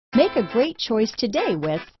Make a great choice today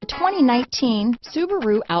with the 2019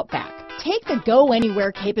 Subaru Outback. Take the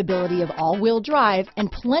go-anywhere capability of all-wheel drive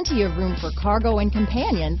and plenty of room for cargo and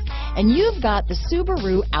companions, and you've got the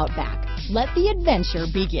Subaru Outback. Let the adventure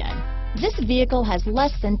begin. This vehicle has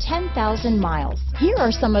less than 10,000 miles. Here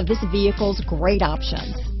are some of this vehicle's great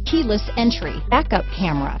options: keyless entry, backup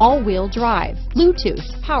camera, all-wheel drive,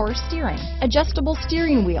 Bluetooth, power steering, adjustable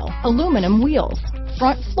steering wheel, aluminum wheels,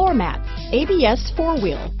 front floor mats, ABS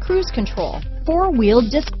four-wheel, cruise control, four-wheel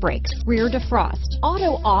disc brakes, rear defrost,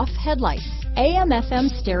 auto-off headlights, AM/FM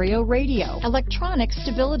stereo radio, electronic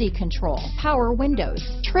stability control, power windows,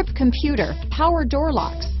 trip computer, power door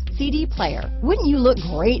locks, CD player. Wouldn't you look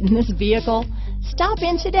great in this vehicle? Stop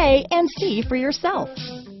in today and see for yourself.